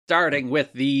starting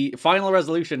with the Final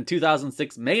Resolution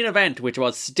 2006 main event, which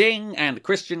was Sting and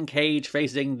Christian Cage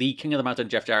facing the King of the Mountain,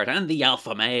 Jeff Jarrett, and the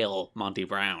alpha male, Monty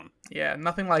Brown. Yeah,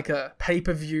 nothing like a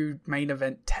pay-per-view main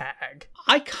event tag.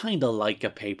 I kind of like a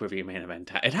pay-per-view main event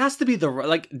tag. It has to be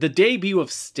the debut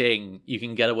of Sting, you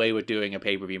can get away with doing a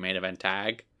pay-per-view main event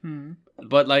tag.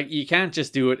 But, like, you can't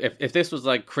just do it. If this was,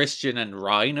 like, Christian and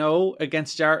Rhino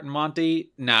against Jarrett and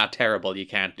Monty, nah, terrible, you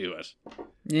can't do it.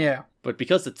 Yeah. But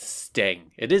because it's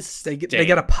Sting, it is Sting. They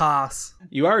get a pass.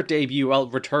 You are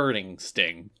returning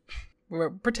Sting.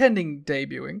 We're pretending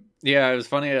debuting. Yeah, it was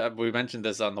funny. We mentioned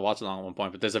this on the watch along at one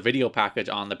point, but there's a video package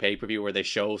on the pay-per-view where they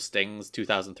show Sting's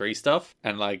 2003 stuff,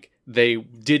 and like they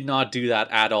did not do that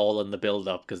at all in the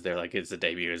build-up because they're like, it's a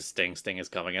debut, it's Sting is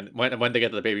coming, and when they get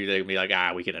to the pay-per-view, they'll be like,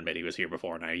 we can admit he was here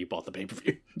before now. You bought the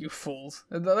pay-per-view. You fools!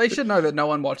 They should know that no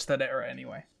one watched that era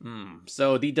anyway.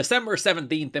 So the December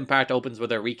 17th Impact opens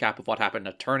with a recap of what happened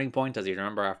at Turning Point. As you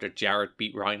remember, after Jarrett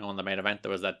beat Rhino in the main event,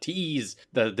 there was that tease.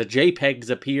 The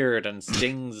JPEGs appeared, and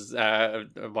Sting's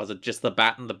was it just the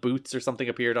bat and the boots or something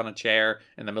appeared on a chair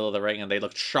in the middle of the ring, and they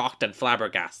looked shocked and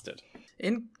flabbergasted.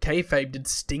 In kayfabe, did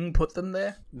Sting put them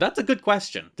there? That's a good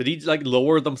question. Did he like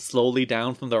lower them slowly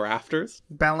down from the rafters,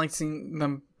 balancing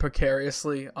them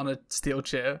precariously on a steel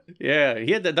chair?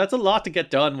 Yeah, that's a lot to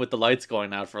get done with the lights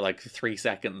going out for like 3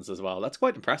 seconds as well. That's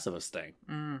quite impressive of Sting.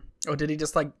 Or did he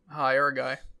just like hire a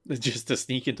guy just to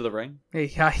sneak into the ring? He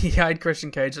hired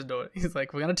Christian Cage to do it. He's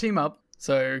like, we're gonna team up,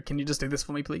 so can you just do this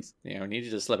for me, please? Yeah, we need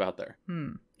you to slip out there.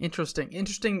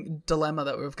 Interesting dilemma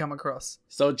that we've come across.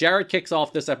 So Jarrett kicks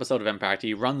off this episode of Impact.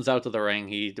 He runs out to the ring.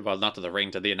 Not to the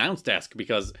ring, to the announce desk,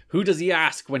 because who does he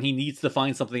ask when he needs to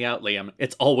find something out, Liam?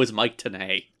 It's always Mike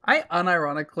Tenay. I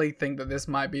unironically think that this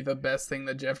might be the best thing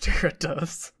that Jeff Jarrett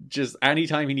does. Just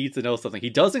anytime he needs to know something. He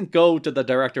doesn't go to the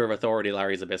Director of Authority,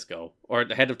 Larry Zbyszko, or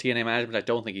the head of TNA Management. I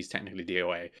don't think he's technically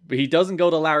DOA. But he doesn't go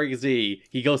to Larry Z.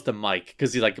 He goes to Mike,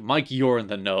 because he's like, Mike, you're in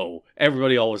the know.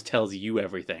 Everybody always tells you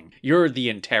everything. You're the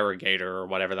interrogator, or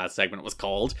whatever that segment was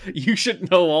called. You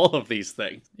should know all of these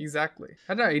things. Exactly.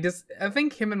 I don't know, I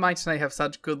think him and Mike Tenay have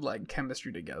such good, like,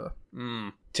 chemistry together.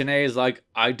 Tenay is like,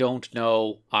 I don't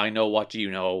know. I know what you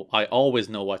know. I always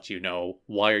know what you know.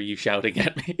 Why are you shouting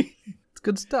at me? It's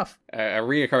good stuff. A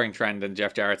reoccurring trend in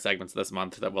Jeff Jarrett segments this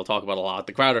month that we'll talk about a lot.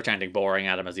 The crowd are chanting boring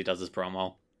at him as he does his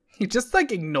promo. He just,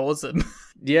 like, ignores him.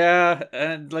 Yeah,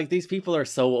 and, like, these people are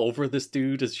so over this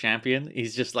dude as champion.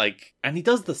 He's just, like... And he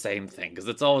does the same thing, because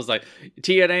it's always like,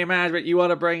 TNA management, you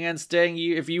want to bring in Sting?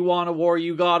 If you want a war,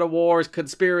 you got a war.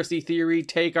 Conspiracy theory,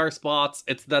 take our spots.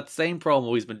 It's that same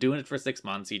promo. He's been doing it for 6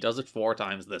 months. He does it 4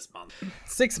 times this month.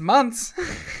 6 months?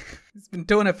 He's been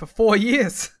doing it for 4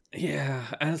 years. Yeah,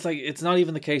 and it's like, it's not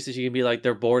even the case that you can be like,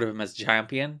 they're bored of him as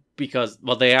champion, because,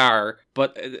 well, they are,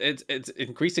 but it's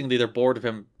increasingly they're bored of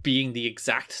him being the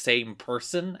exact same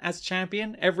person as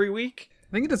champion every week.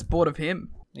 I think they're just bored of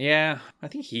him. Yeah, I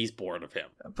think he's bored of him.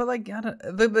 But, like,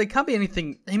 there can't be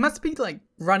anything. He must be, like,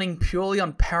 running purely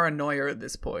on paranoia at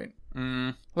this point.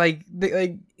 Like,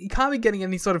 he can't be getting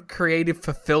any sort of creative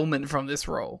fulfillment from this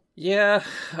role. Yeah,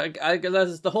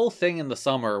 that's the whole thing in the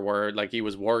summer where, like, he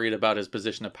was worried about his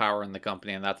position of power in the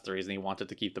company, and that's the reason he wanted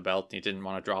to keep the belt, and he didn't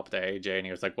want to drop to AJ, and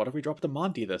he was like, what if we drop to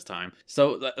Monty this time?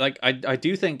 So, like, I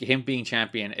do think him being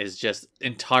champion is just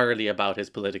entirely about his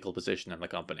political position in the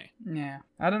company. Yeah,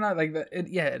 I don't know, like,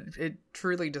 it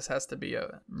truly just has to be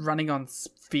running on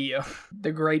fear,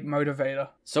 the great motivator.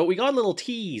 So we got a little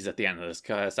tease at the end of this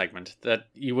segment that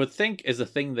you would think is a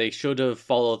thing they should have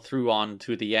followed through on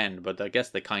to the end, but I guess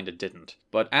they kind of didn't.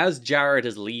 But as Jarrett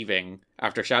is leaving,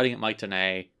 after shouting at Mike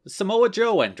Tenay, Samoa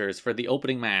Joe enters for the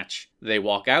opening match. They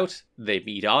walk out, they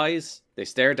meet eyes, they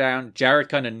stare down. Jarrett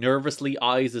kind of nervously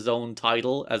eyes his own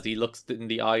title as he looks in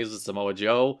the eyes of Samoa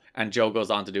Joe, and Joe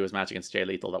goes on to do his match against Jay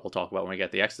Lethal that we'll talk about when we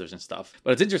get the X Division stuff.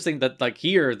 But it's interesting that, like,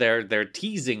 here they're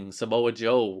teasing Samoa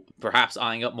Joe perhaps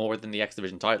eyeing up more than the X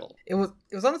Division title. It was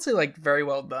honestly, like, very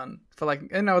well done. For,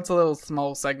 like, I know it's a little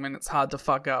small segment, it's hard to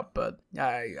fuck up, but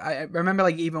I remember,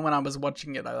 like, even when I was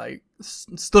watching it, I, like,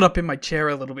 stood up in my chair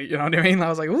a little bit, you know what I mean? I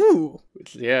was like, ooh.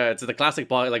 Yeah, it's the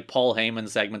classic, like, Paul Heyman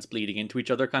segments bleeding into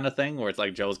each other kind of thing, where it's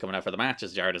like Joe's coming out for the match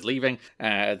as Jarrett is leaving,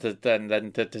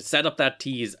 to set up that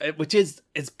tease, which is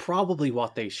probably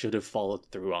what they should have followed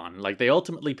through on. Like, they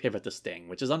ultimately pivot to Sting,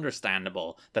 which is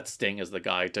understandable that Sting is the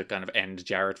guy to kind of end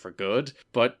Jarrett for good,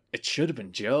 but it should have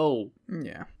been Joe.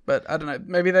 Yeah, but I don't know,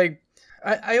 maybe they...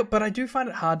 But I do find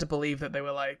it hard to believe that they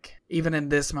were like, even in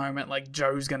this moment, like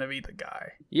Joe's gonna be the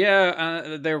guy.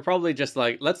 Yeah, they were probably just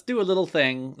like, let's do a little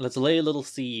thing, let's lay a little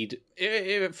seed.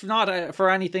 If not for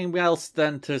anything else,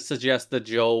 then to suggest that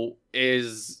Joe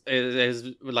is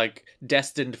like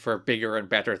destined for bigger and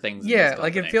better things. Yeah,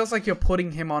 like it feels like you're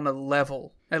putting him on a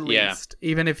level at least, Yeah.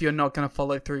 even if you're not going to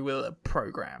follow through with a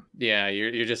program. Yeah,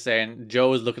 you're just saying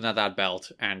Joe is looking at that belt,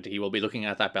 and he will be looking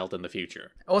at that belt in the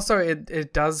future. Also,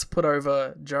 it does put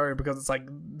over Joe because it's like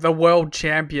the world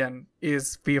champion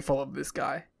is fearful of this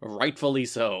guy. Rightfully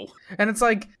so. And it's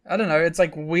like, I don't know, it's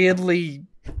like weirdly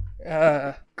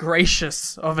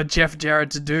gracious of a Jeff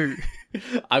Jarrett to do.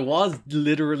 I was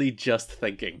literally just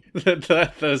thinking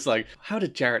that was like, how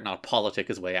did Jarrett not politic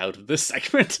his way out of this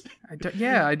segment?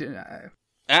 I do.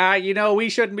 We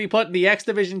shouldn't be putting the X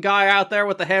Division guy out there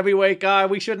with the heavyweight guy.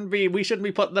 We shouldn't be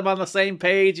putting them on the same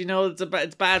page.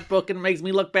 It's bad booking. It makes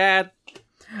me look bad.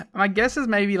 My guess is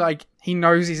maybe like he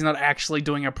knows he's not actually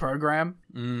doing a program.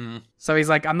 So he's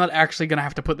like, I'm not actually going to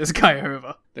have to put this guy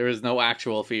over. There is no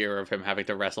actual fear of him having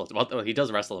to wrestle. Well, he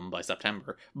does wrestle him by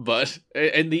September, but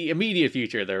in the immediate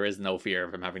future, there is no fear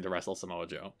of him having to wrestle Samoa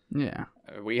Joe. Yeah.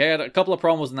 We had a couple of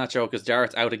promos in that show because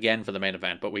Jarrett's out again for the main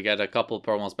event, but we get a couple of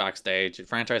promos backstage. The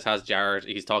franchise has Jarrett.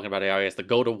 He's talking about how he has to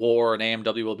go to war and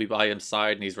AMW will be by his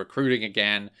side and he's recruiting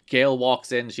again. Gail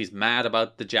walks in. She's mad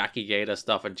about the Jackie Gata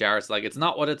stuff and Jarrett's like, it's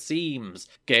not what it seems.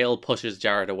 Gail pushes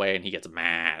Jarrett away and he gets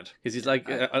mad because he's like,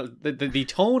 the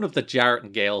tone of the Jarrett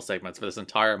and Gail segments for this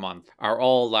entire month are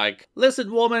all like,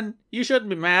 listen, woman, you shouldn't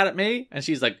be mad at me. And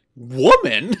she's like,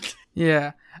 woman?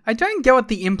 Yeah. I don't get what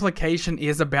the implication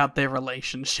is about their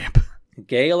relationship.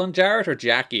 Gail and Jarrett or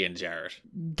Jackie and Jarrett?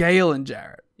 Gail and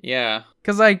Jarrett. Yeah.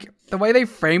 Because, like, the way they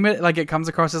frame it, like, it comes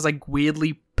across as, like,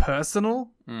 weirdly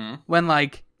personal. When,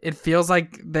 like, it feels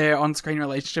like their on-screen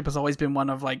relationship has always been one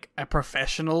of, like, a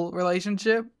professional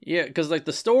relationship. Yeah, because, like,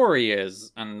 the story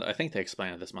is, and I think they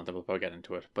explain it this month, and we'll probably get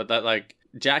into it, but that, like,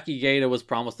 Jackie Gata was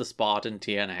promised a spot in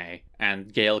TNA,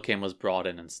 and Gail Kim was brought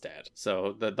in instead.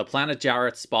 So the Planet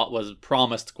Jarrett spot was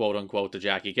promised, quote-unquote, to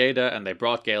Jackie Gata, and they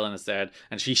brought Gail in instead,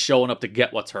 and she's showing up to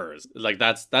get what's hers. Like,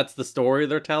 that's the story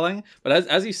they're telling. But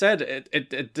as you said,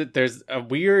 it there's a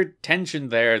weird tension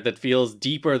there that feels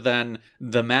deeper than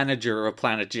the manager of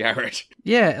Planet Jarrett.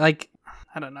 Yeah, like,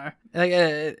 I don't know. Like,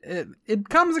 it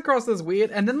comes across as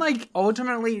weird, and then, like,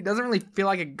 ultimately, it doesn't really feel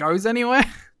like it goes anywhere.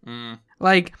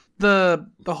 Like, the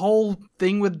whole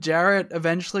thing with Jarrett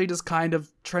eventually just kind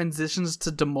of transitions to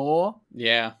D'Amore.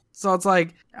 Yeah. So it's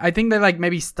like, I think they, like,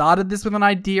 maybe started this with an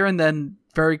idea and then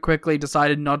very quickly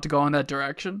decided not to go in that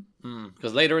direction.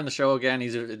 Because later in the show again,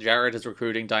 Jarrett is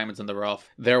recruiting Diamonds in the Rough.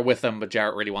 They're with him, but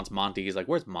Jarrett really wants Monty. He's like,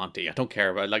 "Where's Monty? I don't care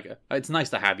about it's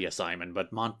nice to have you, Simon,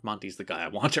 but Monty's the guy I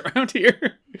want around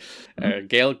here."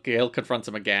 Gail confronts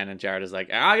him again, and Jarrett is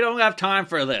like, "I don't have time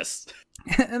for this."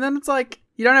 And then it's like,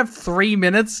 you don't have 3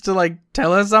 minutes to, like,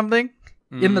 tell her something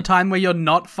in the time where you're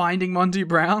not finding Monty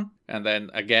Brown. And then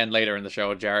again later in the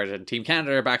show, Jarrett and Team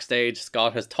Canada are backstage.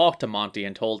 Scott has talked to Monty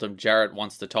and told him Jarrett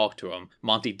wants to talk to him.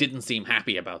 Monty didn't seem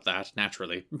happy about that,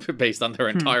 naturally, based on their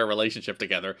entire relationship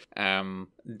together.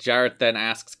 Jarrett then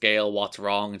asks Gail what's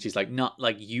wrong, and she's like, "Not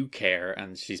like you care,"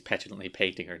 and she's petulantly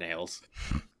painting her nails.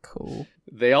 Cool.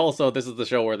 They also, this is the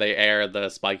show where they air the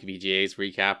Spike VGA's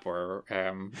recap where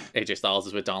AJ Styles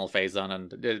is with Donald Faison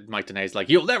and Mike Tenay's like,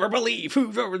 "You'll never believe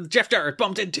who Jeff Jarrett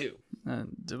bumped into."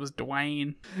 It was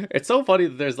Dwayne. It's so funny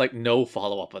that there's like no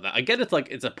follow-up of that. I get it's like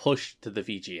it's a push to the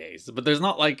VGAs, but there's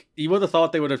not like, you would have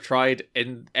thought they would have tried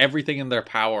in everything in their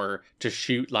power to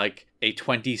shoot like a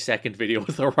 20-second video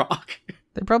with The Rock.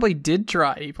 They probably did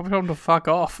try. He probably told him to fuck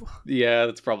off. Yeah,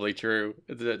 that's probably true.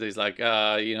 He's like,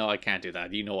 I can't do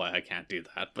that. You know why I can't do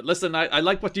that. But listen, I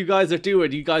like what you guys are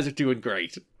doing. You guys are doing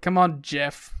great. Come on,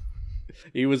 Jeff.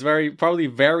 He was probably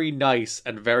very nice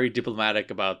and very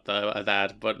diplomatic about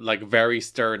that, but like very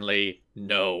sternly,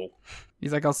 no.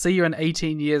 He's like, I'll see you in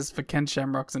 18 years for Ken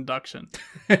Shamrock's induction.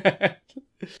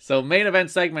 So main event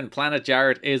segment, Planet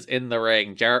Jarrett is in the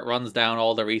ring. Jarrett runs down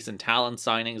all the recent talent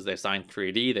signings. They've signed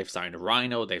 3D, they've signed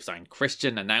Rhino, they've signed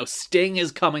Christian, and now Sting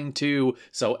is coming too.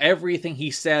 So everything he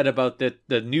said about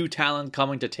the new talent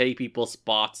coming to take people's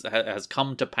spots has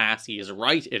come to pass. He is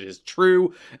right, it is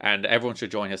true, and everyone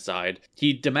should join his side.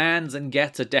 He demands and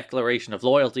gets a declaration of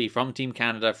loyalty from Team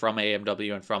Canada, from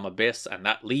AMW, and from Abyss, and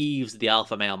that leaves the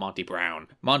alpha male Monty Brown.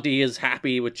 Monty is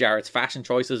happy with Jarrett's fashion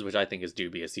choices, which I think is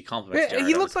dubious. He compliments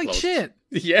Jarrett. He looks like shit.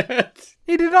 Yeah.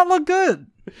 He did not look good.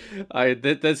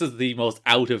 This is the most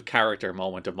out of character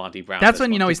moment of Monty Brown. That's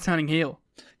when you know he's turning heel.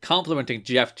 Complimenting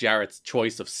Jeff Jarrett's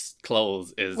choice of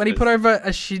clothes is... When he put over a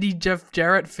shitty Jeff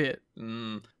Jarrett fit.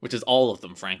 Which is all of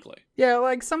them, frankly. Yeah,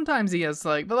 like, sometimes he has,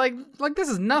 like... But, like this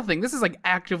is nothing. This is, like,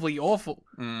 actively awful.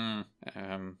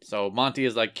 So Monty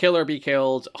is like, kill or be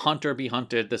killed, hunt or be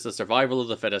hunted, this is survival of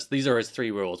the fittest. These are his 3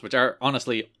 rules, which are,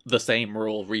 honestly, the same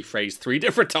rule rephrased 3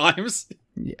 different times.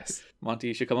 Yes.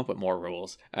 Monty should come up with more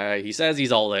rules. He says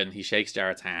he's all in. He shakes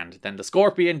Jarrett's hand. Then the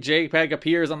Scorpion JPEG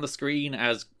appears on the screen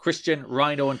as Christian,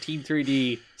 Rhino, and Team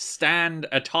 3D stand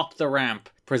atop the ramp,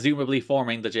 presumably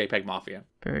forming the JPEG Mafia.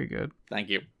 Very good. Thank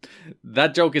you.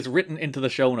 That joke is written into the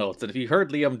show notes, and if you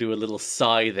heard Liam do a little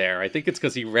sigh there, I think it's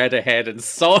because he read ahead and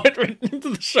saw it written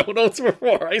into the show notes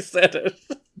before I said it.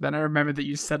 Then I remembered that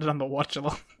you said it on the watch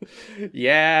along.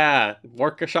 Yeah,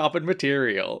 workshopping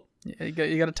material. Yeah,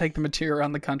 you got to take the material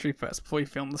around the country first before you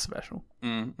film the special.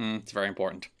 It's very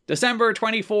important. December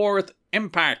 24th,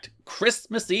 Impact,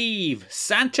 Christmas Eve.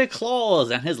 Santa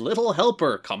Claus and his little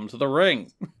helper come to the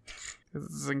ring. This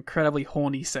is an incredibly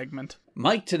horny segment.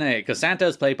 Mike Tenay, because Santa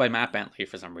is played by Matt Bentley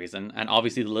for some reason, and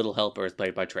obviously the little helper is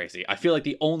played by Tracy. I feel like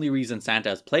the only reason Santa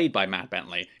is played by Matt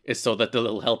Bentley is so that the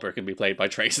little helper can be played by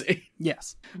Tracy.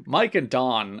 Yes. Mike and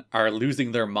Dawn are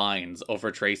losing their minds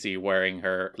over Tracy wearing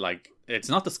her, like, it's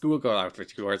not the schoolgirl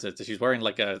outfit she wears, she's wearing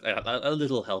like a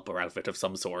little helper outfit of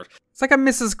some sort. It's like a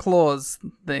Mrs. Claus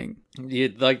thing. Yeah,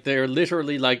 like, they're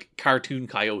literally like cartoon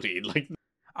coyote, like...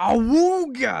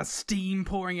 Awooga! Steam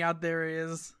pouring out their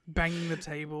ears, banging the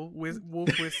table,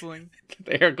 wolf whistling.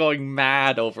 They're going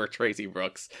mad over Tracy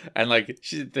Brooks, and like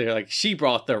they're like, she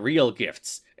brought the real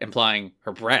gifts, implying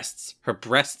her breasts. Her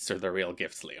breasts are the real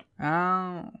gifts, Liam.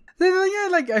 Oh, yeah.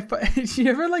 Like, do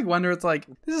you ever like wonder? It's like,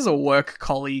 this is a work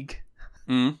colleague.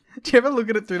 Do you ever look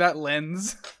at it through that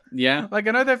lens? Yeah. Like,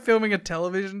 I know they're filming a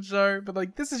television show, but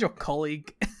like, this is your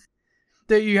colleague.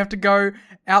 That you have to go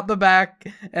out the back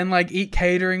and like eat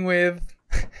catering with.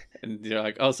 And you're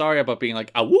like, oh, sorry about being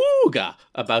like awooga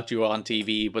about you on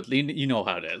TV, but you know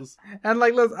how it is. And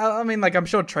like, I mean, like, I'm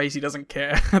sure Tracy doesn't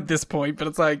care at this point, but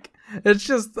it's like, it's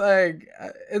just like,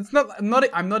 it's not.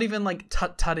 I'm not even like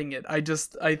tutting it.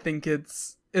 I think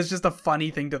it's just a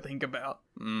funny thing to think about.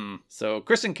 So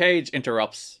Christian Cage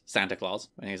interrupts Santa Claus,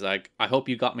 and he's like, I hope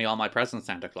you got me all my presents,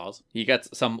 Santa Claus. He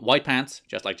gets some white pants,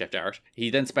 just like Jeff Jarrett.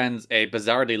 He then spends a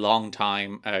bizarrely long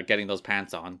time getting those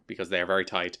pants on, because they are very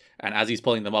tight. And as he's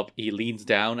pulling them up, he leans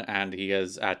down, and he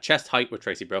is at chest height with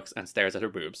Tracy Brooks, and stares at her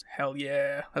boobs. Hell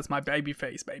yeah, that's my baby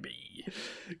face, baby.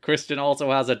 Christian also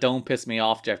has a Don't Piss Me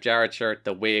Off Jeff Jarrett shirt,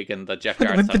 the wig, and the Jeff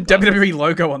Jarrett with the WWE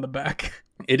logo on the back.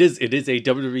 It is a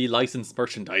WWE licensed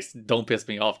merchandise Don't Piss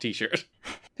Me Off t-shirt.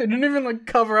 They didn't even like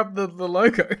cover up the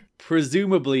logo.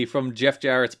 Presumably from Jeff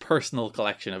Jarrett's personal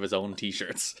collection of his own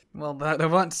t-shirts. Well, they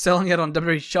weren't selling it on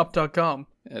WWEshop.com.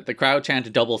 The crowd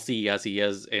chant double C as he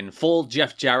is in full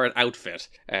Jeff Jarrett outfit.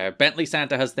 Bentley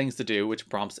Santa has things to do, which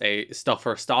prompts a stuff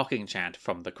her stocking chant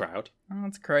from the crowd. Oh,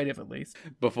 that's creative at least.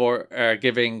 Before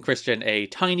giving Christian a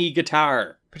tiny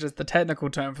guitar. Which is the technical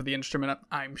term for the instrument,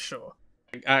 I'm sure.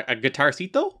 A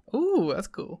guitarcito? Ooh, that's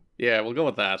cool. Yeah, we'll go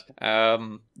with that.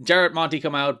 Jarrett, Monty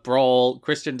come out, brawl.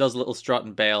 Christian does a little strut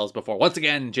and bails before once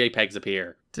again JPEGs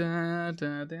appear. Da,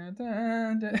 da, da,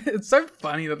 da, da. It's so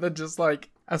funny that they're just like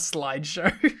a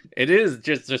slideshow. It is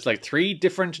just like 3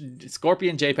 different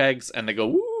Scorpion JPEGs, and they go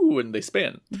woo and they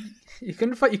spin. You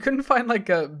couldn't find like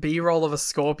a B-roll of a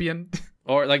Scorpion.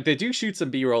 Or like they do shoot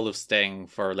some B-roll of Sting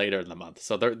for later in the month,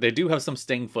 so they do have some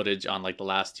Sting footage on like the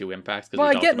last 2 impacts. Well,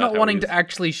 I get not wanting to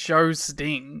actually show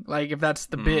Sting, like if that's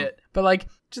the bit, but like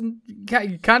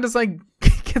you can't just like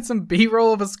get some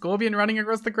B-roll of a Scorpion running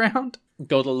across the ground.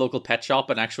 Go to the local pet shop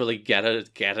and actually get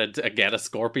a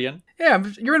Scorpion. Yeah,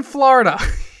 you're in Florida.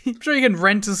 I'm sure you can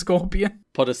rent a Scorpion.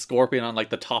 Put a Scorpion on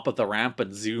like the top of the ramp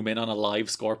and zoom in on a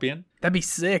live Scorpion. That'd be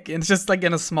sick. And it's just like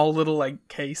in a small little like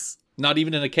case. Not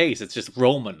even in a case, it's just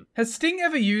Roman. Has Sting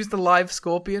ever used a live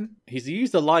Scorpion? He's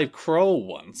used a live crow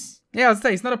once. Yeah, I'd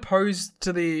say he's not opposed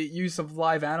to the use of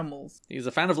live animals. He's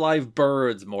a fan of live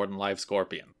birds more than live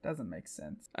scorpion. Doesn't make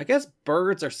sense. I guess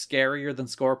birds are scarier than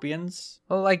scorpions.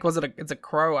 Well, like, it's a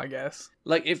crow, I guess.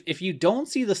 Like, if you don't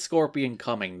see the scorpion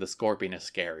coming, the scorpion is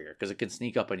scarier, because it can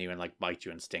sneak up on you and, like, bite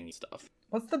you and sting you stuff.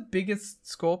 What's the biggest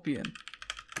scorpion?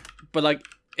 But, like,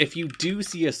 if you do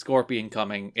see a scorpion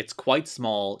coming, it's quite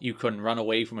small. You can run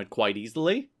away from it quite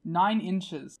easily. 9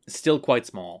 inches. Still quite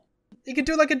small. You could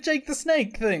do like a Jake the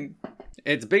Snake thing.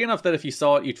 It's big enough that if you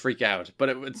saw it, you'd freak out. But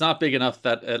it's not big enough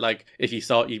that, like, if you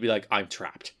saw it, you'd be like, I'm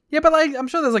trapped. Yeah, but like, I'm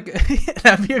sure there's like,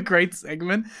 that'd be a great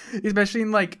segment, especially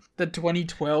in like the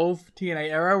 2012 TNA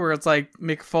era where it's like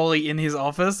Mick Foley in his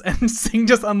office and Singh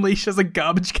just unleashes a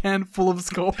garbage can full of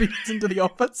scorpions into the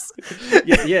office.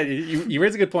 You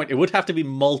raise a good point. It would have to be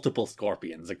multiple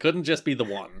scorpions. It couldn't just be the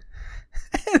one.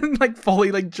 And like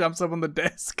Foley like jumps up on the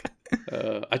desk.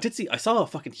 I saw a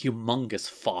fucking humongous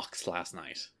fox last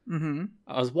night. Mm-hmm.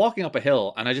 I was walking up a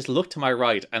hill and I just looked to my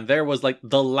right and there was like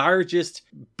the largest,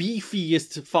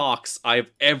 beefiest fox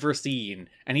I've ever seen.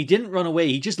 And he didn't run away.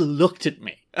 He just looked at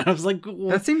me. And I was like,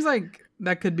 what? That seems like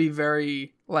that could be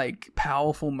very like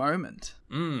powerful moment.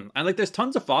 And like there's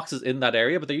tons of foxes in that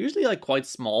area, but they're usually like quite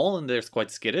small and they're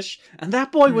quite skittish. And that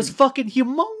boy was fucking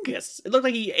humongous. It looked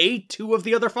like he ate two of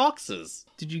the other foxes.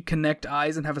 Did you connect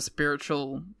eyes and have a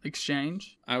spiritual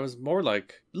exchange? I was more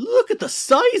like, look at the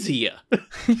size of you.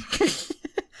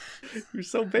 You're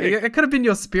so big. It could have been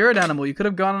your spirit animal. You could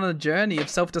have gone on a journey of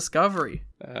self-discovery.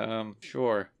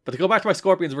 Sure. But to go back to my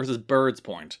scorpions versus birds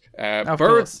point.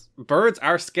 Birds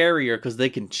are scarier because they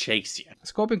can chase you. A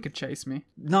scorpion could chase me.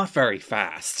 Not very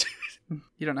fast.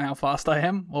 You don't know how fast I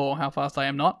am or how fast I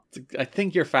am not? I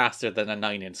think you're faster than a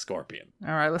 9-inch scorpion.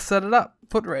 All right, let's set it up.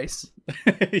 Foot race.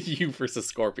 You versus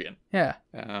scorpion. Yeah.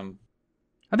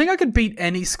 I think I could beat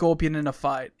any scorpion in a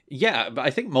fight. Yeah, but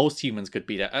I think most humans could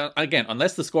beat it. Again,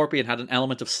 unless the scorpion had an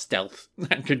element of stealth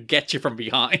and could get you from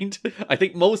behind. I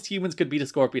think most humans could beat a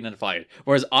scorpion in a fight.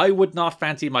 Whereas I would not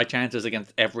fancy my chances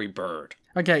against every bird.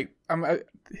 Okay,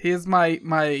 here's my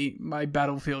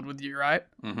battlefield with you, right?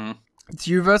 Mm-hmm. It's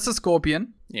you versus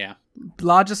scorpion. Yeah.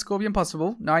 Largest scorpion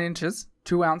possible, 9 inches,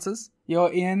 2 ounces.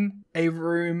 You're in a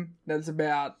room that's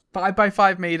about 5 by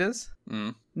 5 meters.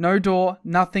 Mm. No door,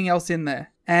 nothing else in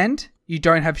there. And you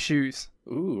don't have shoes.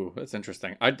 Ooh, that's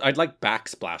interesting. I'd like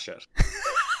backsplash it.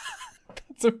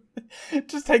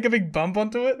 Just take a big bump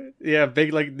onto it? Yeah,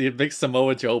 the big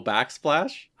Samoa Joe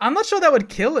backsplash. I'm not sure that would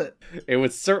kill it. It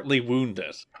would certainly wound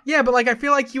it. Yeah, but like I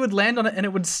feel like you would land on it and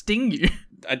it would sting you.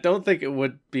 I don't think it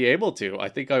would be able to. I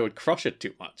think I would crush it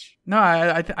too much. No,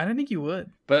 I don't think you would.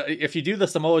 But if you do the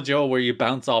Samoa Joe where you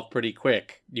bounce off pretty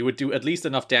quick, you would do at least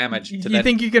enough damage to You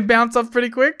think you can bounce off pretty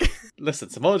quick? Listen,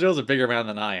 Samoa Joe's a bigger man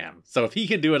than I am. So if he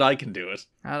can do it, I can do it.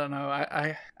 I don't know.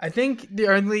 I think the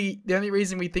only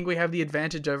reason we think we have the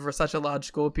advantage over such a large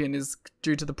scorpion is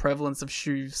due to the prevalence of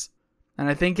shoes. And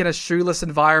I think in a shoeless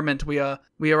environment, we are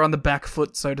on the back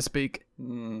foot, so to speak.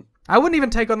 Mm. I wouldn't even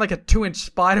take on like a 2-inch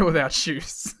spider without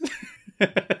shoes.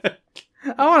 I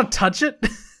want to touch it.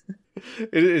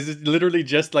 Is it literally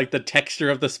just like the texture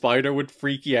of the spider would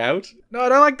freak you out? No, I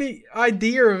don't like the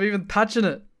idea of even touching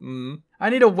it. Mm. I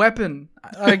need a weapon.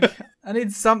 Like, I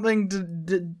need something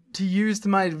to use to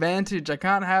my advantage. I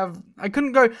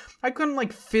couldn't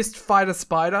like fist fight a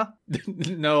spider.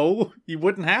 No, you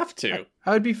wouldn't have to.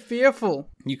 I would be fearful.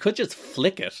 You could just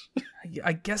flick it.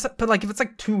 I guess, but like if it's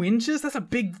like 2 inches, that's a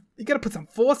big, you gotta put some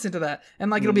force into that.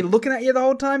 And like it'll be looking at you the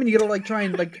whole time and you gotta like try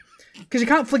and like, because you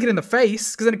can't flick it in the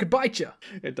face because then it could bite you.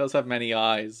 It does have many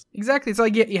eyes. Exactly. It's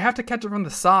like you have to catch it from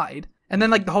the side. And then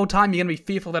like the whole time you're gonna be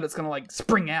fearful that it's gonna like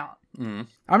spring out. Mm.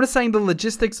 I'm just saying the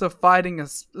logistics of fighting a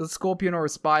scorpion or a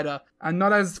spider are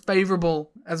not as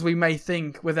favorable as we may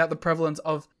think without the prevalence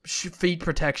of feet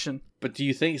protection. But do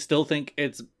you still think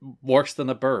it's worse than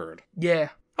a bird? Yeah.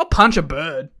 I'll punch a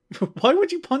bird. Why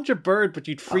would you punch a bird but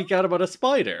you'd freak out about a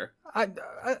spider?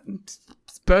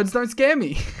 Birds don't scare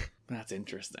me. That's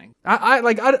interesting.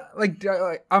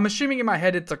 I'm assuming in my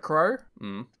head it's a crow.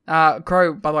 Mm.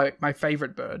 Crow, by the way, my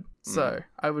favorite bird. So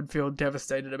I would feel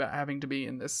devastated about having to be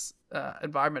in this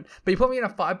environment. But you put me in a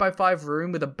 5 by 5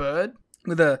 room with a bird,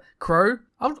 with a crow,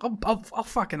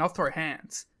 I'll throw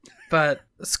hands. But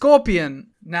a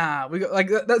scorpion, nah,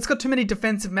 that's got too many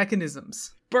defensive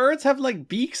mechanisms. Birds have like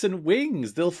beaks and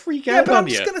wings. They'll freak out Yeah, but on I'm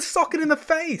you. just gonna sock it in the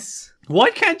face.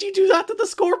 Why can't you do that to the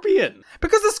scorpion?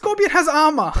 Because the scorpion has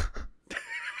armor.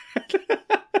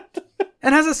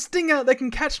 And has a stinger that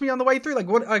can catch me on the way through. Like,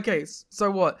 what? Okay,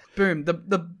 so what? Boom.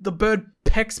 The bird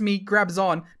pecks me, grabs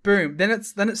on. Boom. Then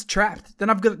it's trapped. Then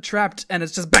I've got it trapped, and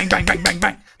it's just bang, bang, bang, bang,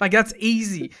 bang. Like, that's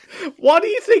easy. What do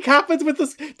you think happens with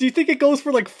this? Do you think it goes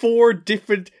for like 4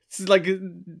 different like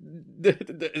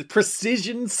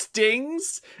precision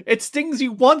stings? It stings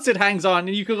you once it hangs on,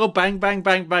 and you can go bang, bang,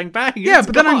 bang, bang, bang. Yeah,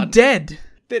 but then I'm dead.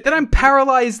 Then I'm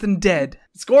paralyzed and dead.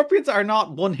 Scorpions are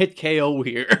not one-hit KO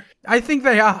here. I think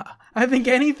they are. I think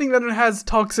anything that has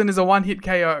toxin is a one-hit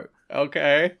KO.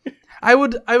 Okay. I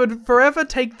would forever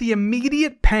take the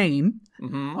immediate pain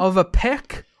of a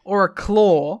peck or a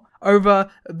claw over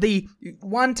the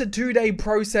 1 to 2 day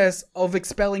process of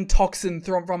expelling toxin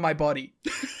from my body.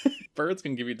 Birds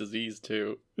can give you disease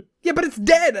too. Yeah, but it's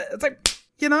dead. It's like,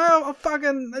 you know, I'm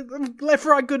fucking left,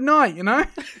 right, good night, you know?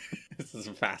 This is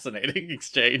a fascinating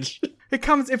exchange.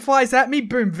 It flies at me,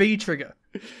 boom, V trigger.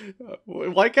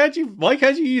 Why can't you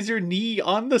use your knee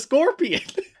on the scorpion?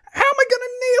 How am I gonna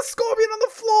knee a scorpion on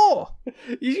the floor?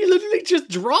 You literally just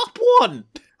drop one.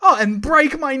 Oh, and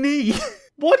break my knee.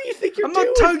 What do you think you're doing? I'm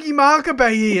not Togi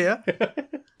Makabe here.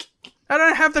 I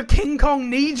don't have the King Kong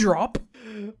knee drop.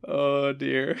 Oh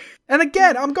dear. And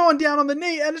again, I'm going down on the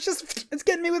knee, and it's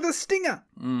getting me with a stinger.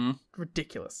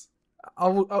 Ridiculous.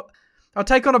 I'll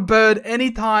take on a bird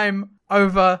anytime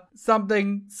over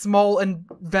something small and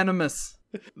venomous.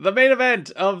 The main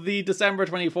event of the December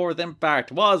 24th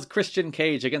Impact was Christian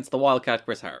Cage against the Wildcat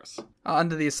Chris Harris.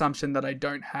 Under the assumption that I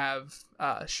don't have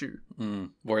a shoe.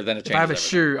 Where then it changes. If I have a everything.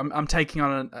 shoe, I'm taking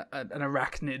on an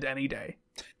arachnid any day.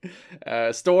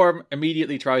 Storm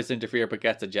immediately tries to interfere but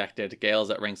gets ejected. Gale's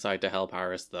at ringside to help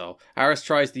Harris though. Harris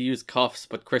tries to use cuffs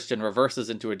but Christian reverses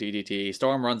into a DDT.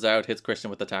 Storm runs out, hits Christian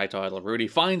with the tag title. Rudy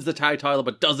finds the tag title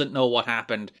but doesn't know what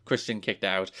happened. Christian kicked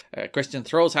out. Christian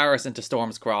throws Harris into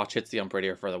Storm's crotch, hits the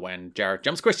Unprettier for the win. Jarrett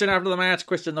jumps Christian after the match.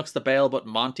 Christian looks to bail but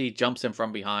Monty jumps him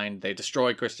from behind. They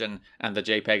destroy Christian and the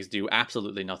JPEGs do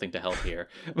absolutely nothing to help here.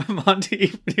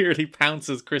 Monty nearly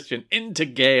pounces Christian into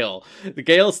Gale. The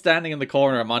Gale's standing in the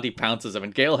corner and Monty pounces him,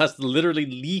 and Gale has to literally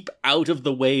leap out of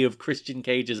the way of Christian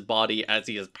Cage's body as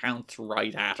he is pounced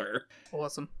right at her.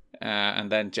 Awesome. And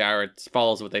then Jarrett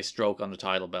follows with a stroke on the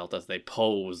title belt as they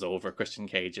pose over Christian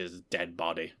Cage's dead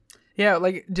body. Yeah,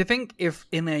 like, do you think if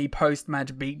in a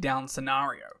post-match beatdown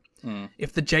scenario,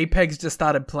 if the JPEGs just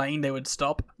started playing, they would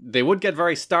stop? They would get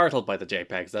very startled by the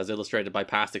JPEGs, as illustrated by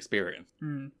past experience.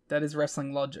 That is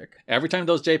wrestling logic. Every time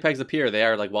those JPEGs appear, they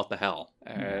are like, what the hell?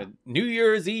 New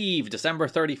Year's Eve, December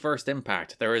 31st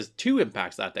Impact. There is 2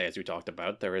 Impacts that day, as we talked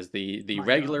about. There is the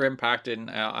regular Impact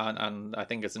on I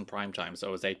think it's in prime time, so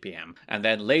it was 8 p.m. And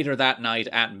then later that night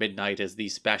at midnight is the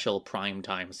special prime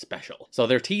time special. So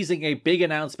they're teasing a big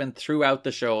announcement throughout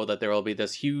the show that there will be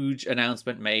this huge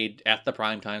announcement made at the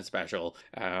prime time special.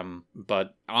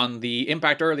 But on the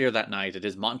Impact earlier that night, it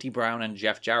is Monty Brown and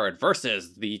Jeff Jarrett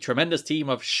versus the tremendous team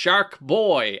of Shark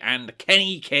Boy and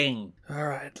Kenny King.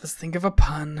 Alright, let's think of a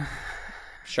pun.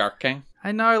 Shark King?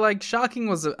 I know, like, sharking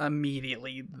was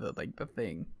immediately the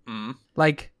thing.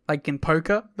 Like in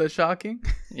poker, the sharking.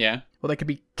 Yeah. Or they could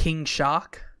be King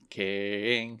Shark.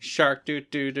 King Shark, do.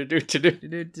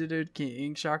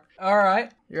 King Shark.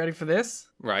 Alright, you ready for this?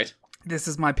 Right. This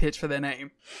is my pitch for their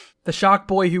name. The Shark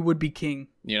Boy who would be king.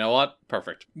 You know what?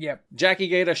 Perfect. Yep. Jackie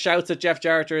Gaeta shouts at Jeff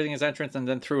Jarrett during his entrance and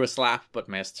then threw a slap, but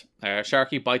missed.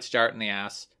 Sharky bites Jarrett in the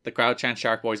ass. The crowd chants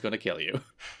Shark Boy's gonna kill you.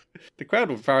 The crowd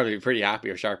would probably be pretty happy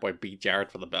if Shark Boy beat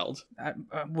Jarrett for the belt.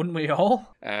 Wouldn't we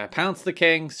all? Pounce the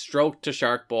King, stroke to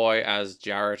Shark Boy as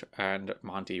Jarrett and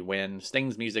Monty win.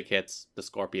 Sting's music hits. The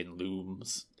Scorpion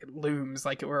looms. It looms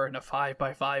like we're in a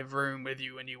 5x5 room with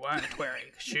you and you weren't wearing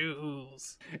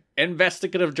shoes.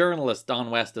 Investigative journalist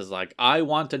Don West is like, I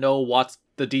want to know what's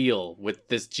the deal with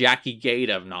this Jackie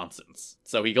Gaeta nonsense.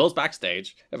 So he goes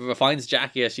backstage, finds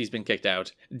Jackie as she's been kicked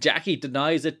out. Jackie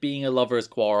denies it being a lover's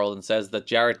quarrel and says that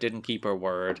Jarrett didn't keep her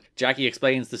word. Jackie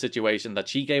explains the situation that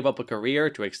she gave up a career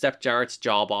to accept Jarrett's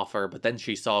job offer, but then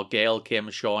she saw Gail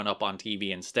Kim showing up on TV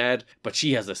instead. But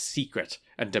she has a secret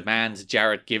and demands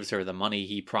Jarrett gives her the money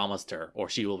he promised her, or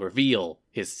she will reveal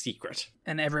his secret.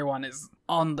 And everyone is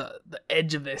on the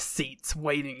edge of their seats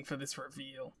waiting for this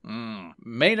reveal.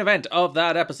 Main event of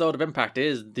that episode of Impact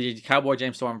is the Cowboy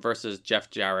James Storm versus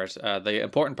Jeff Jarrett. The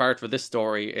important part for this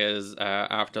story is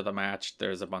after the match,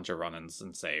 there's a bunch of run-ins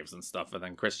and saves and stuff, and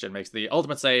then Christian makes the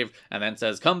ultimate save and then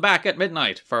says, come back at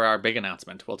midnight for our big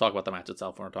announcement. We'll talk about the match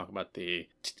itself when we're talking about the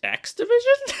X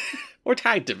division? Or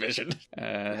tag division.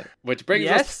 Which brings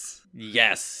us...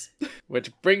 Yes. Which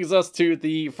brings us to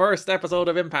the first episode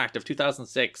of Impact of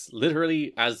 2006.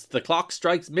 Literally, as the clock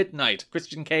strikes midnight,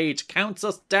 Christian Cage counts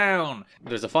us down.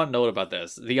 There's a fun note about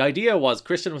this. The idea was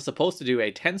Christian was supposed to do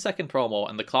a 10-second promo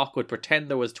and the clock would pretend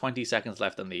there was 20 seconds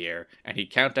left in the air. And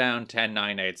he'd count down 10,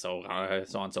 9, 8, so on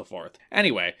and so forth.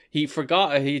 Anyway, he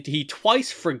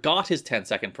twice forgot his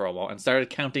 10-second promo and started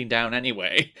counting down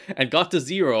anyway. And got to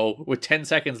 0 with 10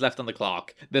 seconds left on the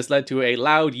clock. This led to a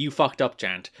loud "you fucked up"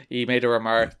 chant. He made a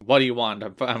remark, what do you want?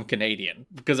 I'm Canadian.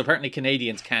 Because apparently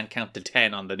Canadians can't count to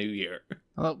 10 on the new year.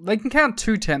 Well, they can count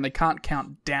to 10, they can't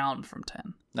count down from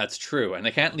 10. That's true, and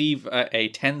they can't leave a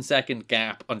 10-second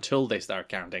gap until they start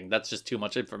counting. That's just too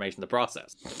much information to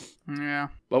process. Yeah.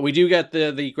 But we do get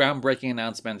the groundbreaking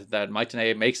announcement that Mighty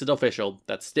TNA makes it official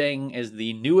that Sting is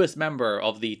the newest member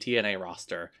of the TNA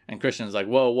roster. And Christian's like,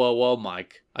 whoa, whoa, whoa,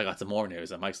 Mike, I got some more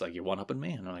news. And Mike's like, you one-upping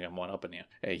me? And I'm like, I'm one-upping you.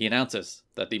 He announces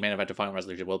that the main event of Final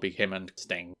Resolution will be him and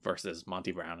Sting versus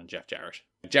Monty Brown and Jeff Jarrett.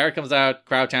 Jarrett comes out,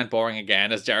 crowd chant boring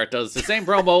again, as Jarrett does the same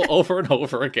promo over and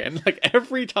over again. Like,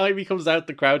 every time he comes out,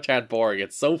 the crowd chant boring.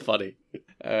 It's so funny.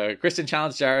 Christian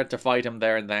challenged Jarrett to fight him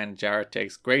there and then. Jarrett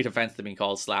takes great offense to being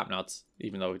called slapnuts,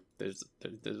 even though there's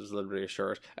literally a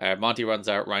shirt. Monty runs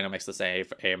out, Rhino makes the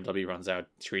save, AMW runs out,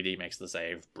 3D makes the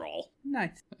save, brawl.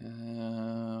 Nice.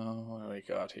 What do we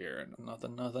got here?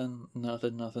 Nothing.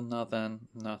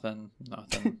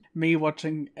 Me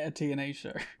watching a TNA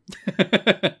show.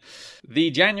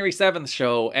 The January 7th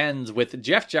show ends with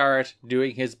Jeff Jarrett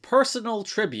doing his personal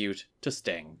tribute to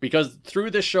Sting. Because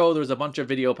through this show, there's a bunch of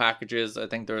video packages. I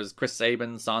think there's Chris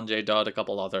Sabin, Sanjay Dutt, a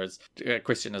couple others,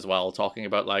 Christian as well, talking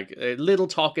about like little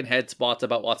talking head spots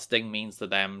about what Sting means to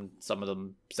them. Some of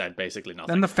them said basically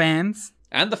nothing. Then the fans.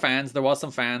 And the fans, there was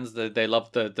some fans that they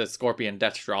loved the Scorpion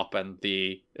Death Drop and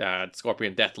the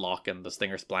Scorpion Deathlock and the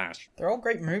Stinger Splash. They're all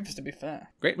great moves, to be fair.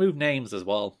 Great move names as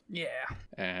well.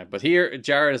 Yeah. But here,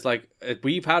 Jarrett is like,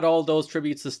 we've had all those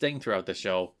tributes to Sting throughout the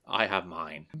show. I have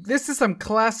mine. This is some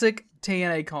classic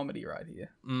TNA comedy right here.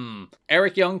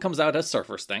 Eric Young comes out as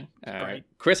Surfer Sting. Great.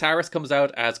 Chris Harris comes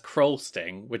out as Crow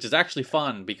Sting, which is actually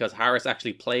fun because Harris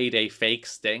actually played a fake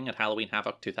Sting at Halloween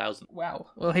Havoc 2000. Wow.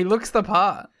 Well, he looks the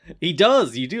part. He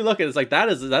does. You do look at it. It's like, that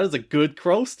is a good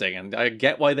Crow Sting, and I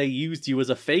get why they used you as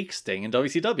a fake Sting in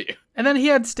WCW. And then he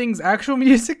had Sting's actual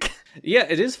music. Yeah,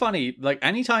 it is funny. Like,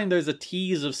 anytime there's a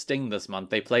tease of Sting this month,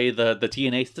 they play the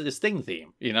TNA Sting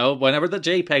theme. You know, whenever the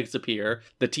JPEGs appear,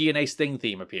 the TNA Sting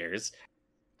theme appears.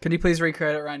 Can you please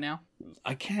recreate it right now?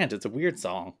 I can't. It's a weird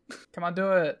song. Come on,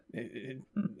 do it.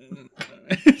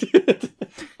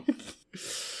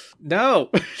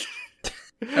 No.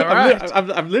 All right.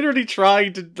 I'm literally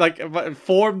trying to like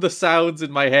form the sounds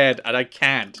in my head, and I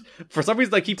can't. For some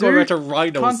reason, I keep going back to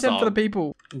Rhino's content song. for the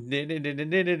people.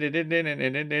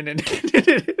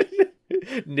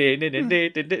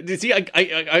 See,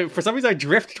 I for some reason I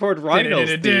drift toward Rhino's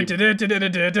theme.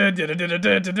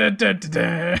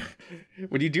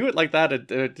 When you do it like that,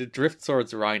 it drifts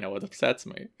towards Rhino. It upsets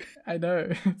me. I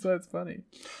know, so it's funny.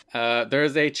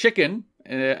 There's a chicken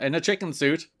in a chicken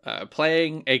suit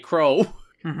playing a crow.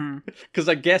 Because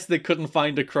I guess they couldn't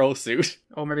find a crow suit.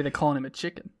 Or maybe they're calling him a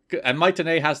chicken. And Mike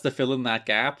Tenay has to fill in that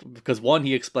gap, because one,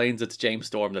 he explains it's James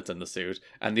Storm that's in the suit,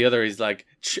 and the other, he's like,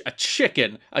 a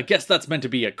chicken? I guess that's meant to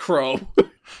be a crow.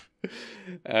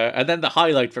 And then the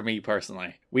highlight for me,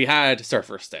 personally, we had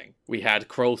Surfer Sting, we had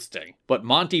Crow Sting, but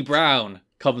Monty Brown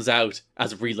comes out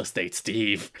as Real Estate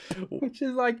Steve. Which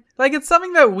is like it's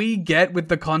something that we get with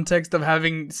the context of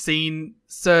having seen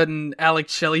certain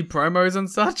Alex Shelley promos and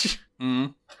such.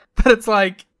 But it's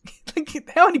like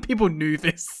how many people knew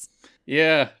this?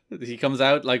 Yeah, he comes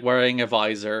out like wearing a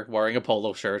visor, wearing a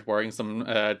polo shirt, wearing some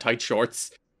tight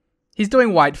shorts. He's doing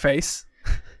whiteface.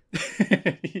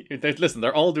 Listen,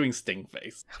 they're all doing Sting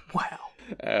face. Wow.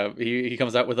 He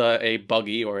comes out with a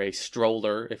buggy or a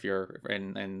stroller if you're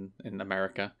in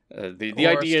America. The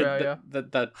idea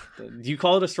that you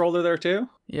call it a stroller there too?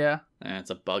 Yeah. It's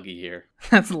a buggy here.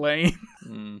 That's lame.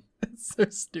 That's so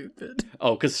stupid.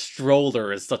 Oh, because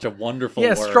stroller is such a wonderful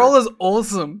word. Stroller's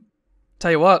awesome.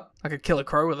 Tell you what, I could kill a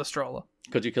crow with a stroller.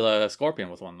 Could you kill a scorpion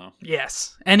with one though?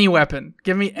 Yes. Any weapon.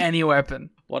 Give me any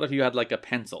weapon. What if you had like a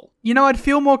pencil? You know, I'd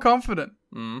feel more confident.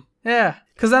 Yeah.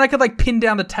 Because then I could like pin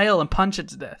down the tail and punch it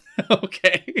to death.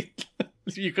 Okay.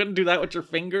 You couldn't do that with your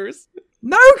fingers?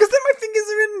 No, because then my fingers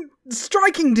are in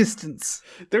striking distance.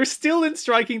 They're still in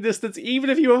striking distance even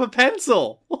if you have a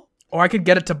pencil. Or I could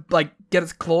get it to like get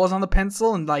its claws on the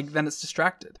pencil and like then it's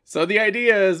distracted. So the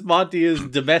idea is Monty is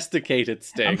domesticated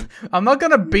Sting. I'm not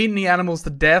going to beat any animals to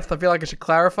death. I feel like I should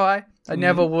clarify. I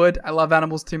never would. I love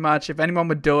animals too much. If anyone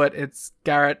would do it, it's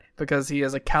Garrett, because he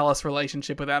has a callous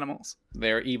relationship with animals.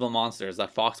 They're evil monsters.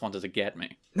 That fox wanted to get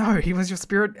me. No, he was your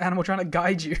spirit animal trying to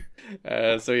guide you.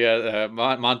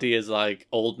 Monty is like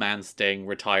old man Sting,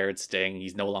 retired Sting.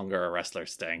 He's no longer a wrestler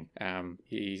Sting.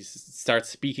 He starts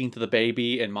speaking to the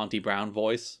baby in Monty Brown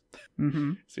voice.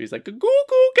 Mm-hmm. So he's like, goo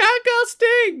goo gaga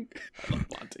Sting! I love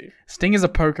Monty. Sting is a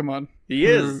Pokemon. He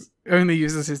is. Only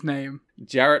uses his name.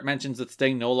 Jarrett mentions that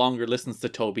Sting no longer listens to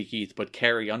Toby Keith, but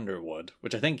Kerry Underwood,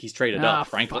 which I think he's traded up,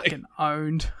 frankly. Fucking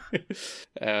owned.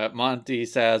 Monty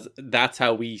says, that's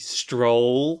how we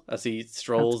stroll, as he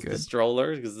strolls the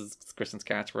stroller, because it's Christian's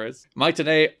catchphrase. Mike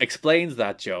TNA explains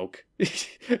that joke.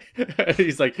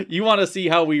 He's like, you want to see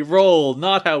how we roll,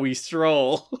 not how we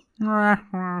stroll.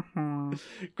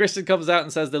 Christian comes out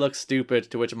and says they look stupid,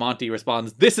 to which Monty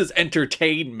responds, this is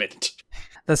entertainment.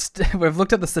 We've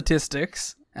looked at the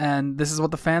statistics, and this is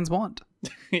what the fans want.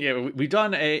 Yeah, we've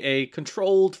done a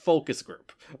controlled focus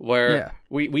group where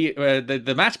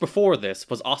the match before this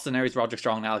was Austin Aries, Roderick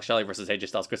Strong, and Alex Shelley versus AJ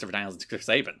Styles, Christopher Daniels, and Chris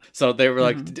Sabin. So they were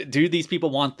like, do these people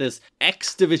want this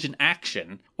X Division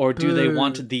action, or do they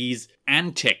want these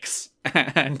antics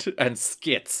and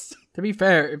skits? To be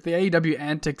fair, if the AEW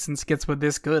antics and skits were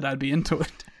this good, I'd be into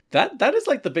it. That is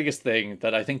like the biggest thing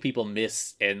that I think people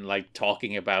miss in like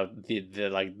talking about the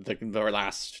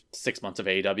last 6 months of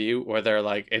AEW, where they're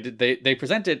like they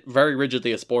present it very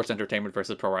rigidly as sports entertainment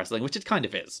versus pro wrestling, which it kind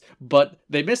of is, but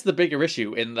they miss the bigger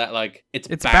issue in that like it's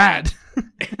bad.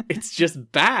 It's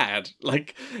just bad.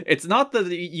 Like, it's not that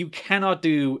you cannot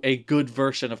do a good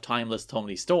version of Timeless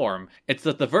Tony Storm. It's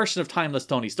that the version of Timeless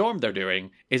Tony Storm they're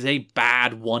doing is a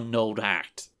bad one-note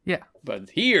act. Yeah.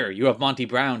 But here, you have Monty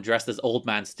Brown dressed as Old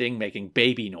Man Sting making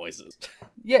baby noises.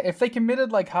 Yeah, if they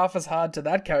committed like half as hard to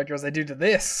that character as they do to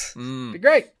this, it'd be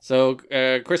great. So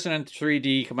Christian and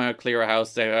 3D come out, clear a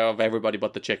house of everybody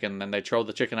but the chicken, and they throw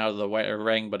the chicken out of the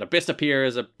ring, but Abyss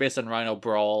appears, Abyss and Rhino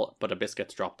brawl, but Abyss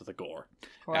gets dropped to the gore.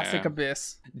 Classic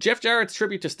Abyss. Jeff Jarrett's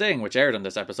tribute to Sting, which aired on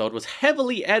this episode, was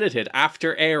heavily edited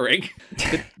after airing.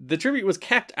 The tribute was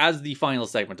kept as the final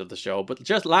segment of the show, but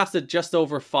just lasted just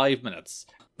over 5 minutes.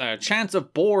 Chants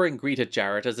of boring greeted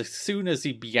Jarrett as soon as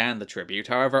he began the tribute.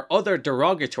 However, other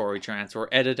derogatory chants were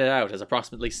edited out, as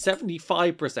approximately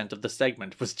 75% of the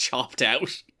segment was chopped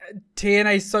out.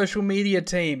 TNA social media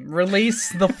team,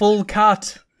 release the full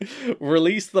cut.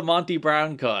 Release the Monty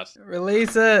Brown cut.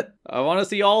 Release it. I want to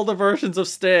see all the versions of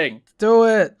Sting. Do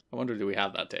it. I wonder, do we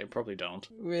have that tape? Probably don't.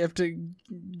 We have to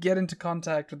get into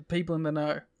contact with the people in the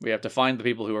know. We have to find the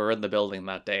people who were in the building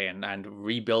that day and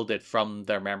rebuild it from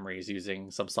their memories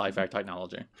using some sci-fi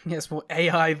technology. Yes, we'll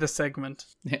AI the segment.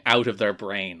 Out of their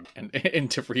brain and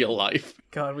into real life.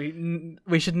 God,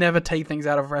 we should never take things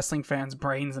out of wrestling fans'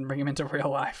 brains and bring them into real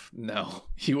life. No,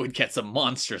 you would get some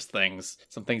monstrous things.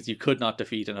 Some things you could not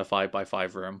defeat in a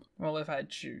 5x5 room. Well, if I'd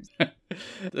choose.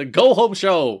 The Go Home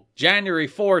Show, January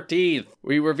 14th.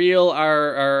 We reveal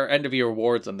our end of year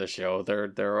awards on this show.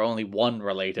 There are only one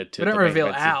related to. We don't reveal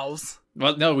ours.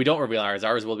 Well, no, we don't reveal ours.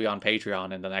 Ours will be on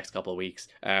Patreon in the next couple of weeks.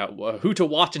 Who to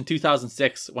watch in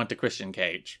 2006 went to Christian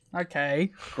Cage.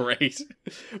 Okay. Great.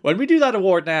 When we do that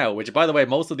award now, which, by the way,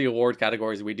 most of the award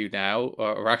categories we do now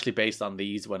are actually based on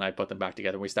these when I put them back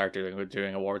together. We started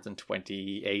doing awards in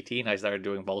 2018. I started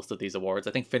doing most of these awards.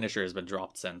 I think Finisher has been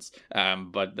dropped since.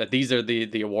 But these are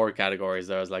the award categories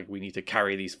that I was like, we need to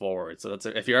carry these forward. So that's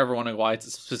if you're ever wondering why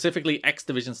it's specifically X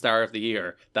Division Star of the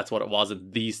Year, that's what it was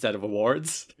in these set of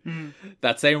awards. Mm.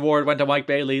 That same award went to Mike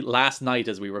Bailey last night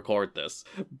as we record this.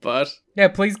 But yeah,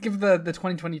 please give the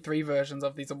 2023 versions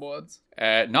of these awards.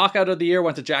 Knockout of the Year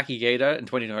went to Jackie Gaeta. In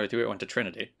 2023 it went to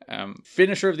Trinity.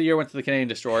 Finisher of the Year went to the Canadian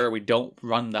Destroyer. We don't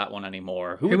run that one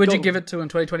anymore. Who would you give it to in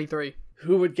 2023?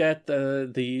 Who would get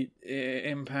the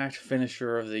Impact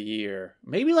Finisher of the Year?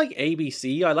 Maybe like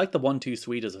ABC. I like the 1-2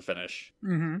 Sweet as a finish.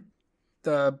 Mm-hmm.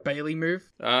 The Bailey move.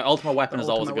 Ultimate Weapon is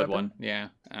always a good one. Yeah.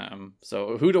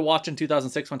 So who to watch in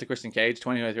 2006 went to Christian Cage.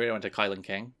 2023 went to Kylan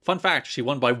King. Fun fact, she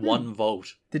won by one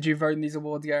vote. Did you vote in these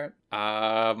awards, Garrett?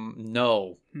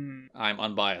 No. I'm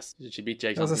unbiased. She beat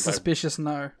Jake. That was a suspicious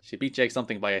no. She beat Jake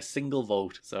something by a single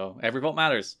vote. So every vote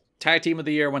matters. Tag Team of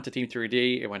the Year went to Team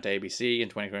 3D. It went to ABC in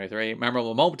 2023.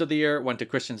 Memorable Moment of the Year went to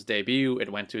Christian's debut.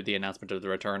 It went to the announcement of the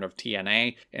return of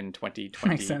TNA in 2023.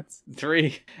 Makes sense.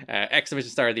 X Division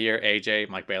Star of the Year, AJ,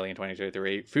 Mike Bailey in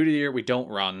 2023. Food of the Year, we don't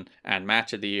run. And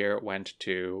Match of the Year went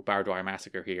to Barbed Wire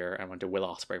Massacre here and went to Will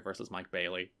Ospreay versus Mike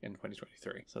Bailey in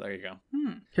 2023. So there you go.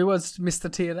 Who was Mr.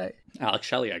 TNA? Alex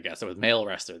Shelley, I guess. It was Male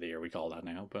Wrestler of the Year, we call that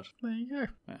now. But there you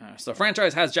go. So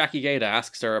franchise has Jackie Gaeta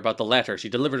asks her about the letter. She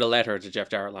delivered a letter to Jeff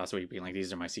Jarrett last week being like,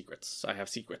 these are my secrets. I have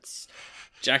secrets.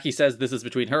 Jackie says this is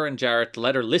between her and Jarrett. The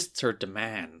letter lists her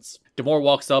demands. D'Amore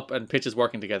walks up and pitches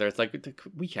working together. It's like,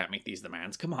 we can't meet these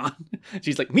demands. Come on.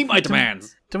 She's like, meet my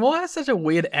demands. D'Amore has such a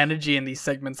weird energy in these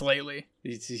segments lately.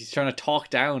 He's trying to talk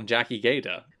down Jackie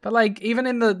Gata. But like, even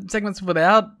in the segments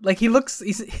without, like, he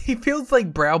feels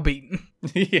like browbeaten.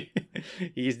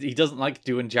 He doesn't like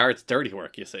doing Jarrett's dirty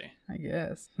work, you see. I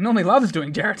guess. He normally loves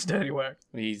doing Jarrett's dirty work.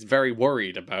 He's very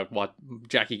worried about what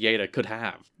Jackie Gata could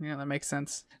have. Yeah, that makes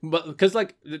sense. But because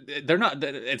like they're not,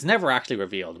 it's never actually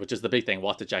revealed, which is the big thing.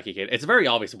 What did Jackie Gata? It's very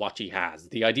obvious what she has.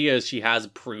 The idea is she has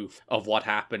proof of what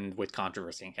happened with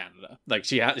controversy in Canada. Like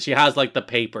she has like the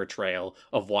paper trail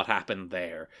of what happened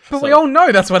there. But we all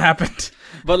know that's what happened.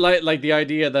 But like the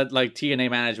idea that like TNA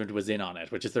management was in on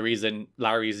it, which is the reason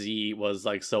Larry Z was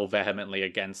like so vehemently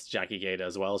against Jackie Gata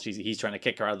as well. He's trying to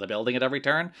kick her out of the building at every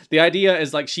turn. The idea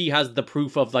is like she has the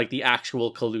proof of like the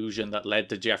actual collusion that led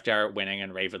to Jeff Jarrett winning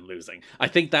and Raven losing. I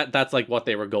think that's like what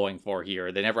they were going for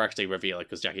here. They never actually reveal it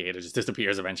because Jackie Gata just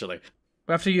disappears eventually.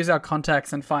 We have to use our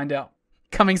contacts and find out.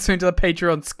 Coming soon to the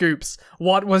Patreon scoops.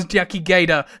 What was Jackie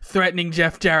Gata threatening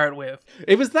Jeff Jarrett with?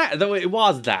 It was that, though. It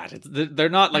was that. They're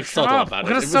not like subtle about it.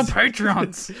 We're gonna sell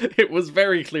Patreons. It was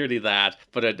very clearly that,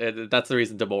 but that's the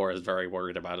reason Demore is very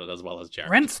worried about it as well as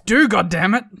Jarrett. Rents due,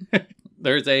 goddammit.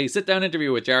 There's a sit-down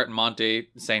interview with Jarrett and Monty.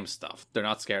 Same stuff. They're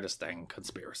not scared of Sting.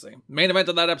 Conspiracy. Main event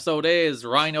of that episode is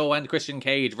Rhino and Christian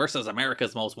Cage versus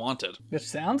America's Most Wanted. Which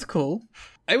sounds cool.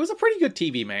 It was a pretty good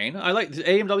TV main. I liked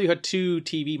AMW had 2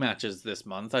 TV matches this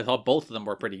month. I thought both of them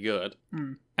were pretty good.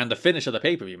 And the finish of the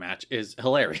pay-per-view match is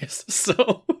hilarious.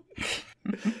 So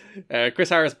Chris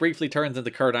Harris briefly turns into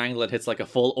Kurt Angle and hits like a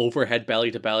full overhead belly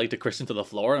to belly to Christian to the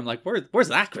floor. I'm like, where's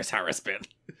that Chris Harris been?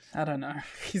 I don't know.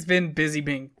 He's been busy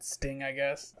being Sting, I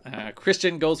guess.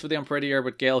 Christian goes for the Unprettier,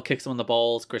 but Gale kicks him in the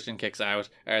balls. Christian kicks out.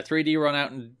 3D run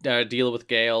out and deal with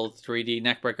Gale. 3D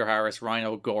neckbreaker Harris.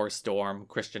 Rhino gore Storm.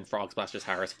 Christian frog splashes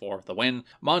Harris for the win.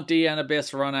 Monty and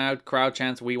Abyss run out. Crowd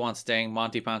chants "We want Sting."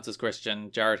 Monty pounces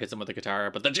Christian. Jarrett hits him with a guitar,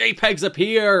 but the JPEGs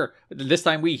appear. This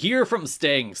time we hear from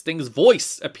Sting. Sting's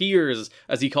voice appears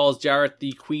as he calls Jarrett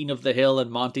the Queen of the Hill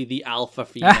and Monty the alpha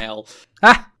female.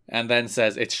 And then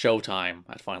says it's showtime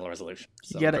at Final Resolution.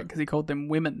 So, you get it, because he called them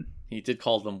women. He did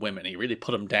call them women. He really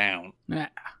put them down.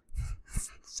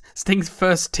 Sting's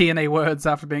first TNA words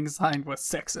after being signed were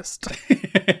sexist.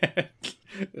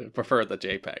 Prefer the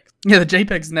JPEGs. Yeah, the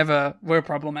JPEGs never were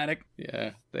problematic.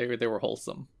 Yeah, they were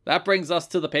wholesome. That brings us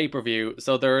to the pay-per-view.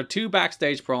 So there are 2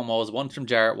 backstage promos, one from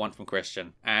Jarrett, one from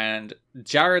Christian. And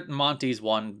Jarrett and Monty's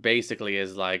one basically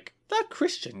is like, that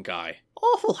Christian guy,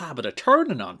 awful habit of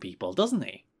turning on people, doesn't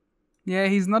he? Yeah,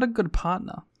 he's not a good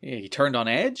partner. Yeah, he turned on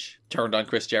Edge, turned on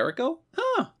Chris Jericho.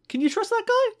 Huh, can you trust that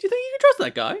guy? Do you think you can trust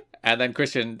that guy? And then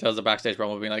Christian does a backstage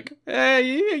promo being like, hey,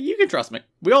 you can trust me.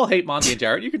 We all hate Monty and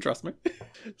Jarrett, you can trust me.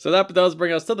 So that does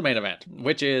bring us to the main event,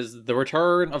 which is the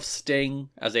return of Sting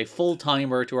as a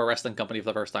full-timer to a wrestling company for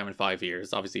the first time in 5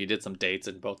 years. Obviously, he did some dates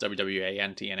in both WWA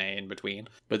and TNA in between.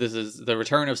 But this is the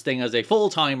return of Sting as a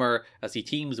full-timer as he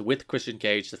teams with Christian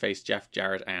Cage to face Jeff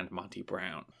Jarrett and Monty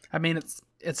Brown. I mean,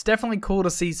 it's definitely cool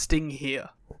to see Sting here.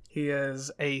 He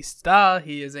is a star,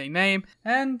 he is a name,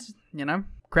 and, you know,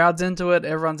 crowd's into it,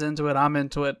 everyone's into it, I'm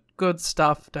into it. Good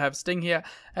stuff to have Sting here.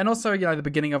 And also, you know, the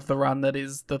beginning of the run, that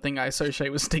is the thing I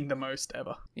associate with Sting the most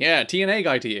ever. Yeah, TNA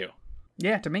guy to you.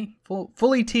 Yeah, to me.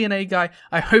 Fully TNA guy.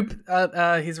 I hope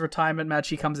his retirement match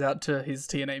he comes out to his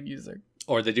TNA music.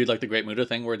 Or they do like the Great Muta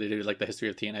thing where they do like the history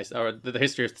of TNA, or the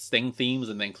history of Sting themes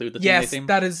and they include the TNA theme. Yes,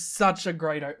 that is such a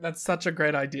great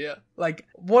idea. Like,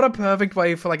 what a perfect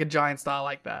way for like a giant star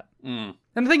like that. And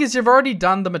the thing is, you've already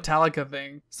done the Metallica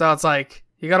thing, so it's like,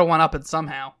 you gotta one-up it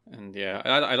somehow. And yeah,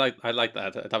 I like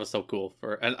that. That was so cool.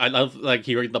 And I love like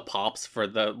hearing the pops for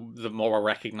the more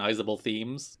recognizable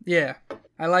themes. Yeah,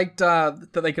 I liked that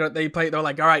they're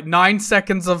like, all right, 9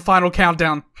 seconds of final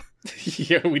countdown.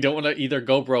 Yeah, we don't want to either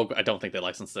go broke. I don't think they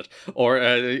licensed it, or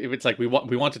it's like we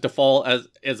want it to fall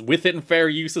as within fair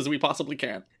use as we possibly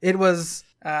can. It was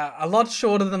a lot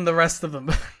shorter than the rest of them.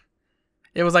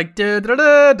 It was like da da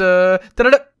da da da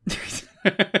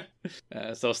da.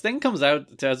 So Sting comes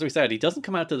out, as we said, he doesn't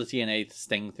come out to the TNA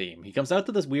Sting theme. He comes out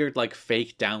to this weird, like,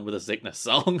 fake Down with the Sickness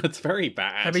song. It's very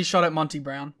bad. Heavy shot at Monty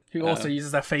Brown, who also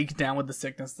uses that fake Down with the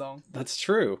Sickness song. That's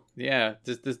true. Yeah,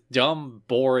 this dumb,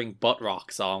 boring butt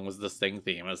rock song was the Sting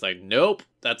theme. I was like, nope,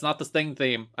 that's not the Sting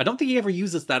theme. I don't think he ever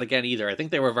uses that again either. I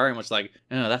think they were very much like,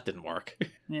 oh, that didn't work.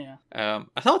 Yeah.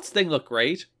 I thought Sting looked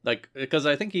great, like, because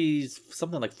I think he's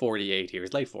something like 48 here.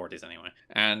 He's late 40s anyway.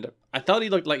 And I thought he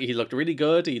looked really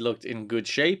good. He looked in good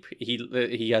shape.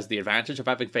 He has the advantage of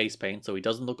having face paint, so he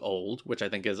doesn't look old, which I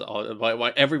think is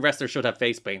why every wrestler should have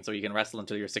face paint, so you can wrestle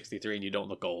until you're 63 and you don't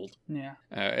look old. Yeah.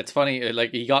 It's funny,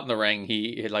 like, he got in the ring,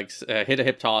 he hit a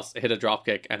hip toss, hit a drop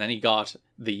kick, and then he got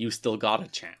the "you still got a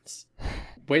chance,"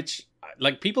 which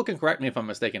like, people can correct me if I'm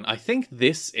mistaken. I think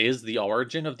this is the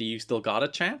origin of the "You Still Got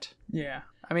It" chant. Yeah.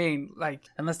 I mean, like,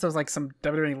 unless there was, like, some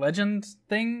WWE legend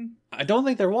thing. I don't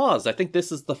think there was. I think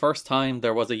this is the first time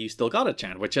there was a "You Still Got It"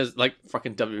 chant, which is, like,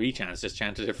 fucking WWE chants just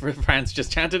chanted it for fans,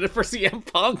 just chanted it for CM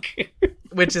Punk.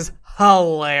 Which is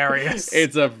hilarious.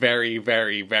 It's a very,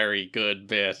 very, very good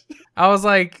bit. I was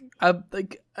like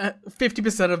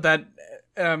 50% of that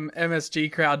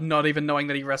MSG crowd not even knowing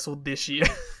that he wrestled this year.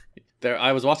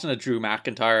 I was watching a Drew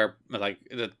McIntyre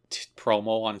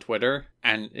promo on Twitter,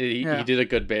 and he did a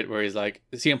good bit where he's like,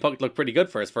 CM Punk looked pretty good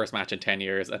for his first match in 10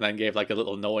 years, and then gave like a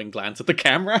little knowing glance at the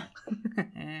camera.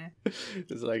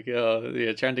 It's like,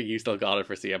 chanting "You Still Got It"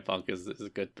 for CM Punk is a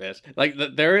good bit. Like,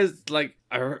 there is, like,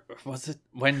 was it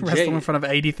when wrestling in front of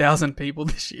 80,000 people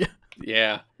this year?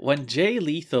 Yeah. When Jay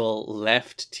Lethal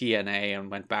left TNA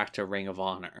and went back to Ring of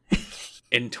Honor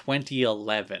in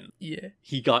 2011,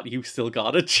 he got "You Still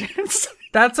Got a Chance."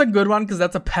 That's a good one because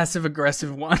that's a passive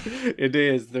aggressive one. It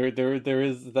is. There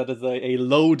is a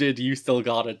loaded "You Still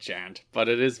Got It" chant, but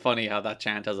it is funny how that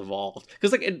chant has evolved.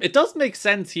 Because like it does make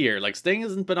sense here. Like, Sting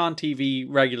hasn't been on TV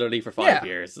regularly for 5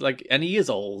 years. Like, and he is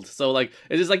old, so like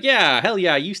it is like, yeah, hell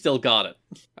yeah, you still got it.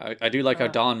 I do like how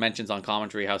Don mentions on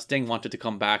commentary how Sting wanted to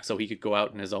come back so he could go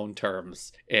out on his own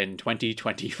terms in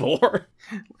 2024.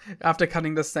 After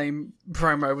cutting the same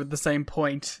promo with the same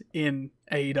point in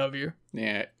AEW.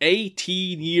 Yeah,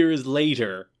 18 years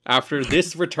later, after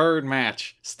this return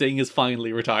match, Sting is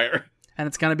finally retired. And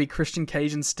it's going to be Christian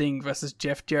Cage and Sting versus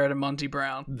Jeff Jarrett and Monty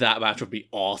Brown. That match would be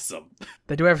awesome.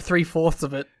 They do have 3/4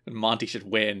 of it. And Monty should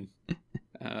win.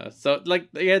 So, like,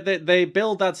 yeah, they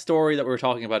build that story that we were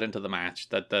talking about into the match,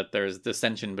 that there's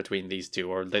dissension between these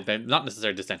two, or they not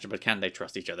necessarily dissension, but can they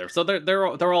trust each other? So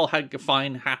they're all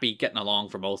fine, happy, getting along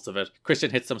for most of it.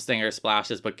 Christian hits some stinger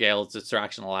splashes, but Gail's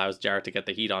distraction allows Jarrett to get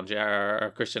the heat on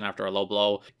Christian after a low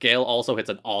blow. Gail also hits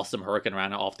an awesome Hurricane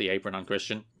Rana off the apron on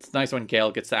Christian. It's nice when Gail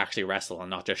gets to actually wrestle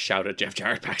and not just shout at Jeff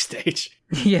Jarrett backstage.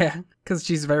 Yeah, because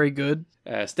she's very good.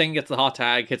 Sting gets the hot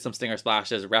tag, hits some stinger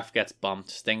splashes, ref gets bumped.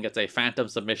 Sting gets a phantom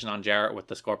submission on Jarrett with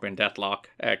the Scorpion Deathlock.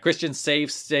 Christian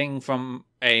saves Sting from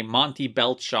a Monty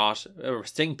belt shot.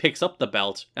 Sting picks up the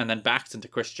belt and then backs into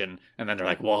Christian. And then they're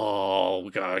like, whoa,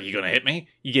 God, you gonna hit me?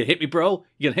 You gonna hit me, bro?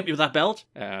 You gonna hit me with that belt?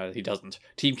 He doesn't.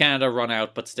 Team Canada run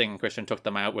out, but Sting and Christian took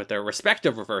them out with their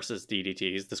respective reverses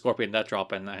DDTs. The Scorpion Death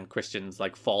Drop and Christian's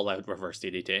like fallout reverse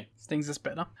DDT. Sting's is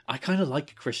better. I kind of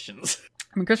like Christian's.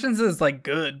 I mean, Christian's is like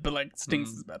good, but like Sting's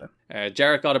is better.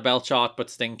 Jarrett got a belt shot, but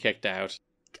Sting kicked out.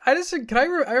 I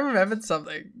remembered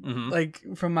something like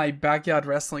from my backyard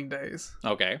wrestling days.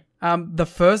 Okay. The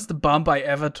first bump I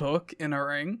ever took in a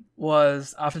ring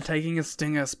was after taking a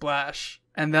stinger splash,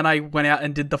 and then I went out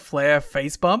and did the Flair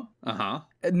face bump.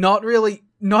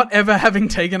 Not ever having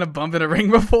taken a bump in a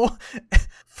ring before.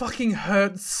 Fucking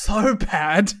hurt so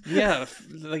bad. Yeah,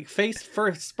 like face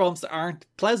first bumps aren't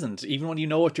pleasant, even when you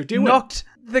know what you're doing. Knocked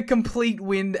the complete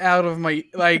wind out of my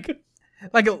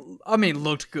I mean,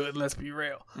 looked good, let's be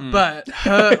real, but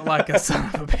hurt like a son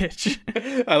of a bitch.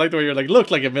 I like the way you're like, looked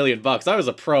like $1 million. I was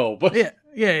a pro, but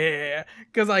yeah.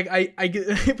 Because like I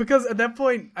because at that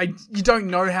point you don't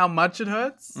know how much it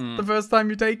hurts the first time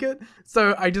you take it,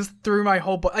 so I just threw my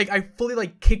whole body. Like, I fully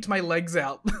like kicked my legs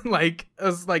out, like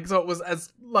as like so it was as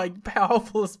like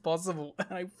powerful as possible,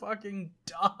 and I fucking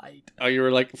died. Oh, you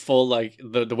were like full like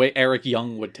the way Eric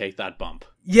Young would take that bump.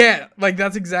 Yeah, like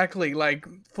that's exactly like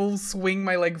full swing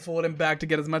my leg forward and back to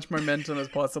get as much momentum as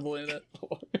possible in it.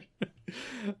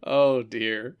 Oh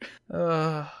dear.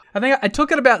 I think I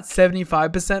took it about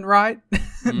 75% right,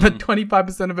 but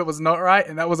 25% of it was not right,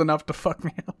 and that was enough to fuck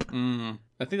me up.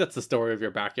 I think that's the story of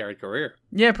your backyard career.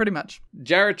 Yeah, pretty much.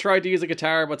 Jarrett tried to use a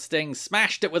guitar, but Sting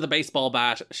smashed it with a baseball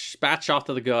bat. Bat shot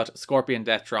to the gut. Scorpion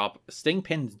death drop. Sting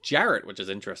pins Jarrett, which is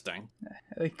interesting.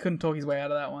 He couldn't talk his way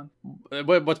out of that one.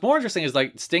 What's more interesting is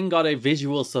like Sting got a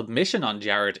visual submission on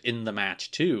Jarrett in the match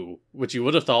too, which you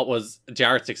would have thought was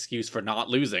Jarrett's excuse for not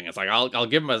losing. It's like, I'll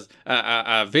give him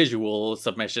a visual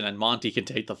submission and Monty can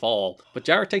take the fall. But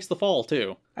Jarrett takes the fall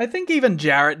too. I think even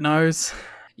Jarrett knows.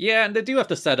 Yeah, and they do have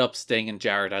to set up Sting and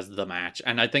Jarrett as the match.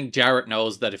 And I think Jarrett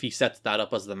knows that if he sets that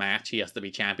up as the match, he has to be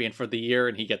champion for the year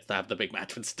and he gets to have the big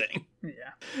match with Sting.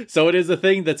 Yeah. So it is a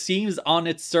thing that seems on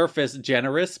its surface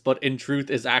generous, but in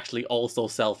truth is actually also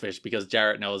selfish because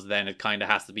Jarrett knows then it kind of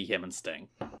has to be him and Sting.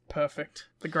 Perfect.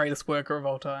 The greatest worker of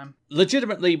all time.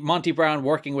 Legitimately, Monty Brown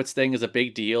working with Sting is a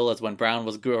big deal, as when Brown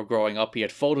was growing up, he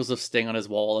had photos of Sting on his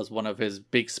wall as one of his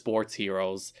big sports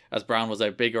heroes, as Brown was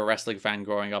a bigger wrestling fan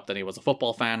growing up than he was a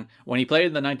football fan. When he played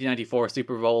in the 1994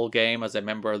 Super Bowl game as a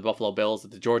member of the Buffalo Bills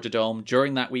at the Georgia Dome,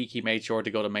 during that week he made sure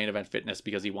to go to Main Event Fitness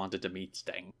because he wanted to meet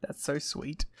Sting. That's so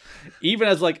sweet. Even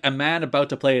as like a man about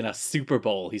to play in a Super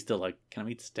Bowl, he's still like, can I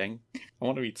meet Sting? I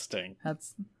want to meet Sting.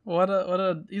 That's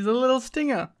he's a little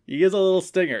stinger. He is a little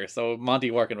stinger, so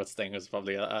Monty working with Sting was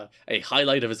probably a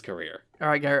highlight of his career. All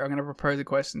right, Garrett, I'm going to propose a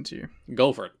question to you.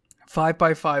 Go for it.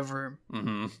 5x5 room.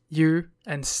 Mm-hmm. You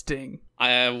and Sting.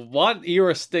 What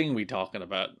era Sting we talking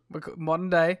about? Modern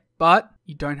day, but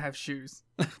you don't have shoes.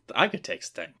 I could take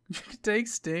Sting. You could take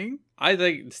Sting? I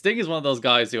think Sting is one of those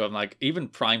guys who I'm like, even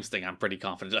Prime Sting, I'm pretty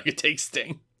confident I could take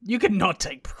Sting. You could not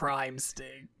take Prime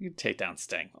Sting. You take down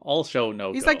Sting. All show, no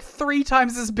go. He's like 3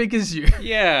 times as big as you.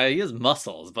 Yeah, he has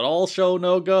muscles, but all show,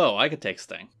 no go. I could take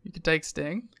Sting. You could take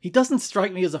Sting? He doesn't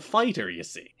strike me as a fighter, you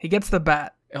see. He gets the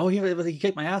bat. Oh, yeah, but he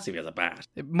kicked my ass if he has a bat.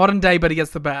 Modern day, but he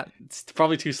gets the bat. It's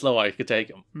probably too slow. I could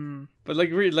take him. But like,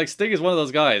 really, like Sting is one of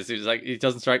those guys who's like, he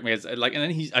doesn't strike me as like, and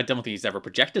then I don't think he's ever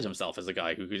projected himself as a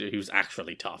guy who's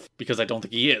actually tough, because I don't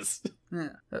think he is. Yeah.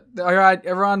 All right,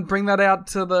 everyone, bring that out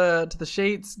to the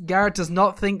sheets. Garrett does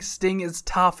not think Sting is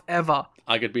tough ever.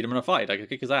 I could beat him in a fight. I could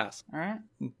kick his ass. All right.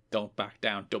 Don't back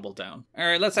down. Double down. All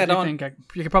right, let's head on. You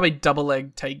could probably double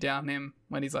leg take down him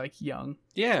when he's like young.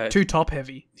 Yeah. Too top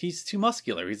heavy. He's too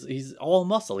muscular. He's all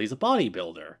muscle. He's a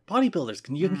bodybuilder. Bodybuilders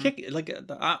can kick. Like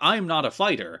I'm not a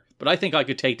fighter, but I think I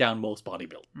could take down most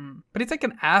bodybuilders. But he's like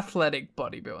an athletic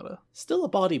bodybuilder. Still a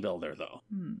bodybuilder though.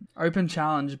 Open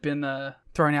challenge been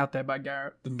thrown out there by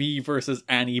Garrett. Me versus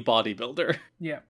any bodybuilder. Yeah.